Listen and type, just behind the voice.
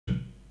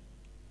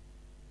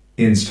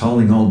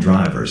Installing all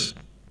drivers.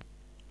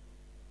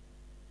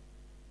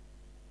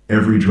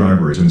 Every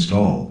driver is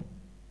installed.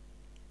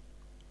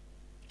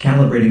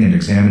 Calibrating and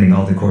examining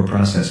all the core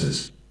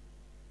processes.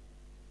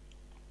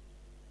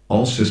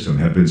 All systems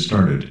have been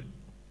started.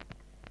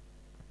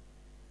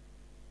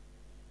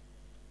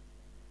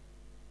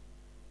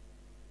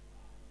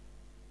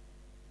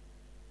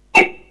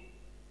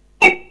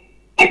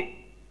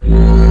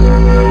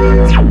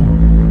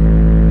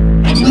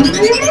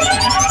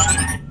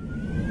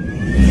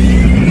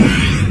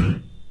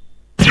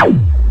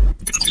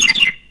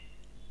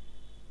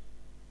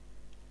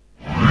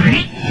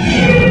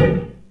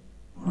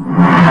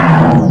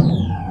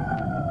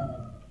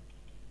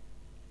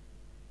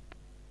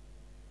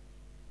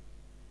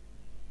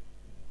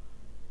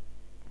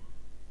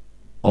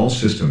 All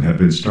systems have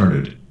been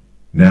started.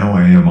 Now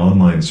I am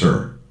online,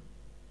 sir.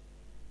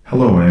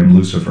 Hello, I am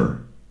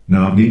Lucifer.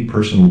 Navneet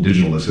Personal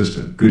Digital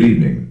Assistant. Good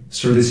evening,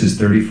 sir. This is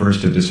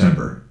 31st of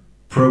December.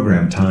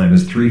 Program time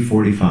is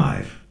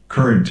 3:45.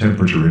 Current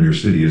temperature in your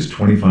city is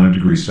 25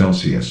 degrees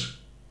Celsius.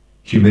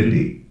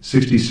 Humidity,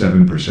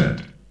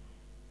 67%.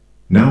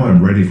 Now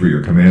I'm ready for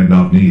your command,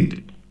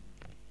 Navneet.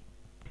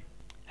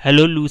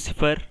 Hello,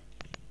 Lucifer.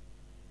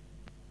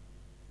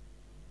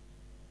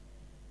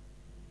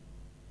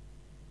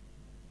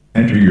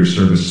 Enter your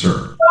service,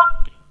 sir.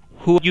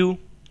 Who are you?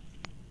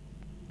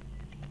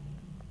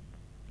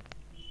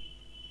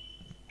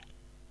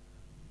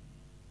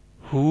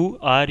 Who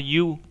are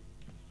you?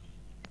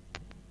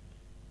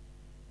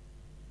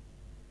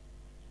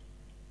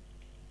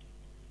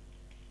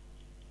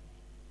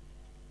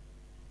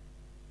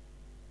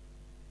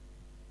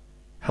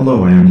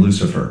 Hello, I am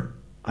Lucifer.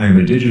 I am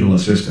a digital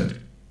assistant.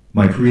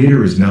 My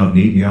creator is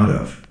Navneet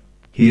Yadav.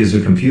 He is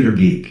a computer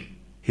geek.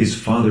 His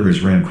father is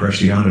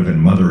Ramkresh Yadav and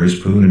mother is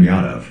Poonam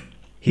Yadav.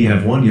 He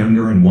have one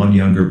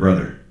younger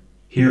brother.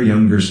 Her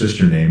younger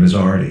sister name is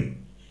Arti.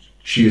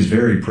 She is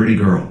very pretty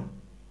girl.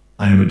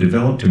 I am a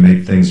developed to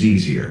make things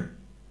easier.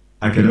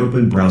 I can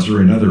open browser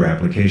and other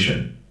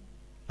application.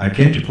 I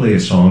can't play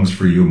songs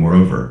for you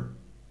moreover.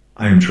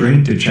 I am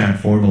trained to chat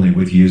formally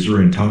with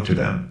user and talk to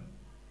them.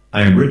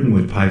 I am written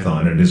with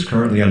Python and is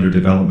currently under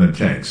development.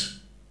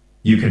 Thanks.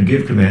 You can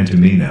give command to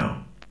me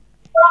now.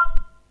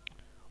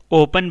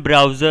 Open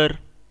browser.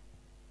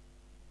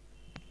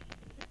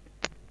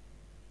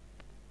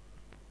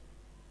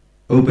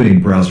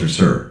 Opening browser,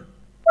 sir.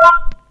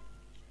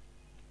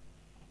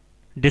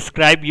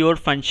 Describe your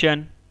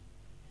function.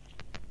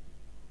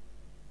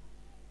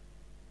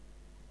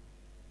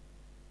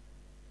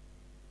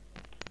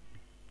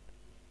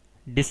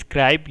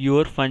 Describe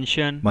your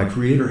function. My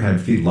creator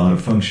had a lot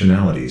of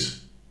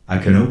functionalities. I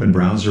can open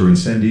browser and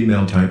send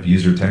email, type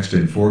user text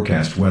and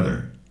forecast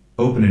weather.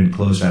 Open and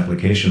close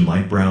application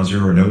like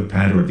browser or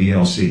notepad or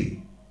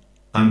VLC.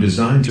 I'm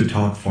designed to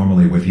talk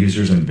formally with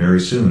users and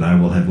very soon I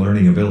will have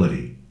learning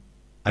ability.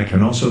 I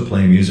can also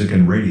play music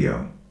and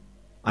radio.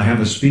 I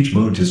have a speech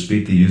mode to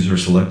speak the user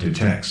selected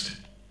text.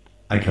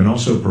 I can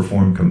also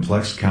perform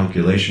complex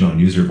calculation on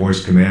user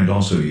voice command,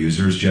 also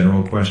user's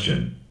general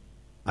question.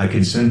 I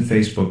can send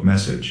Facebook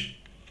message.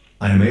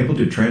 I am able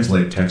to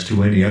translate text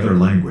to any other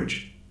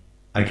language.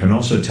 I can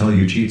also tell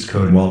you cheats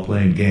code while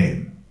playing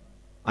game.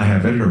 I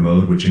have editor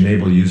mode which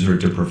enable user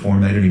to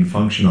perform editing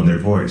function on their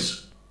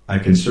voice. I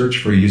can search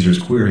for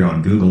user's query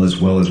on Google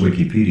as well as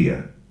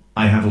Wikipedia.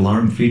 I have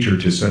alarm feature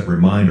to set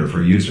reminder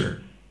for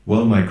user.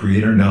 Well, my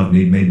creator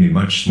Navneet made me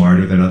much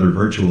smarter than other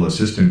virtual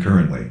assistant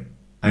currently.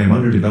 I am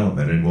under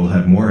development and will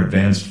have more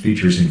advanced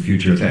features in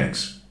future.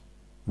 Thanks.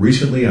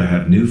 Recently I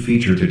have new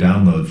feature to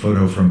download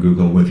photo from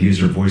Google with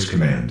user voice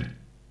command.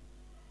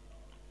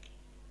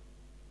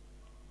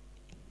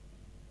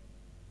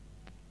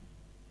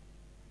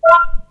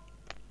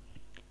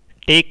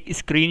 Take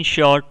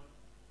screenshot.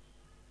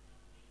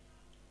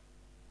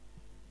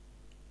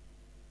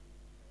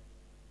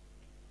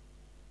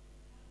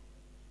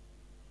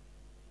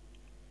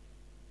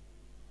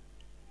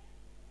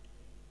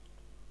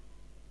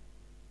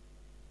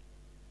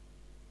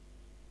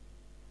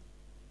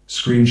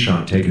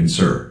 Screenshot taken,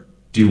 sir.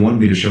 Do you want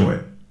me to show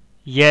it?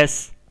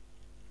 Yes.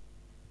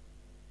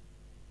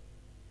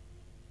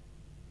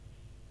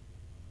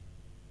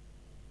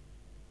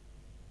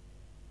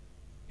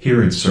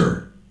 Here it,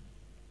 sir.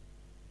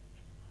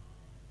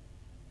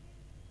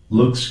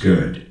 Looks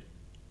good.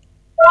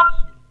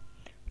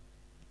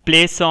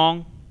 Play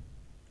song.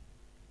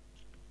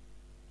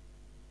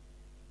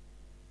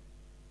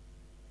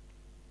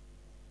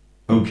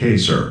 Okay,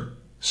 sir.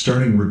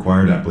 Starting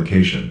required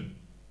application.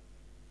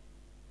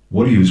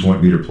 What do you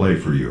want me to play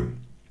for you?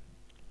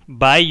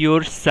 By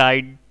your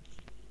side.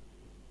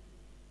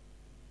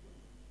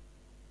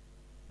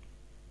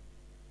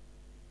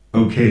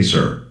 Okay,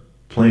 sir.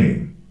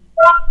 Playing.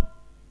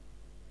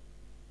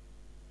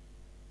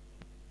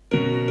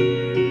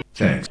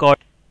 Thanks. Got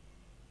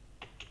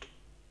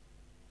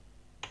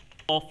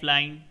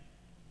offline.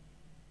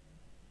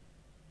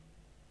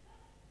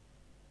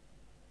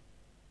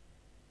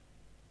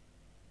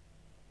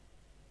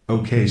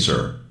 Okay,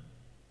 sir.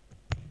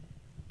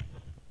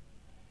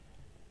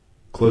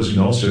 Closing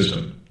all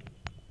system.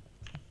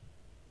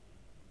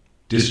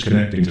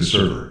 Disconnecting to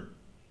server.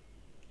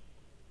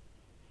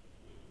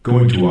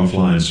 Going to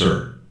offline,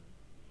 sir.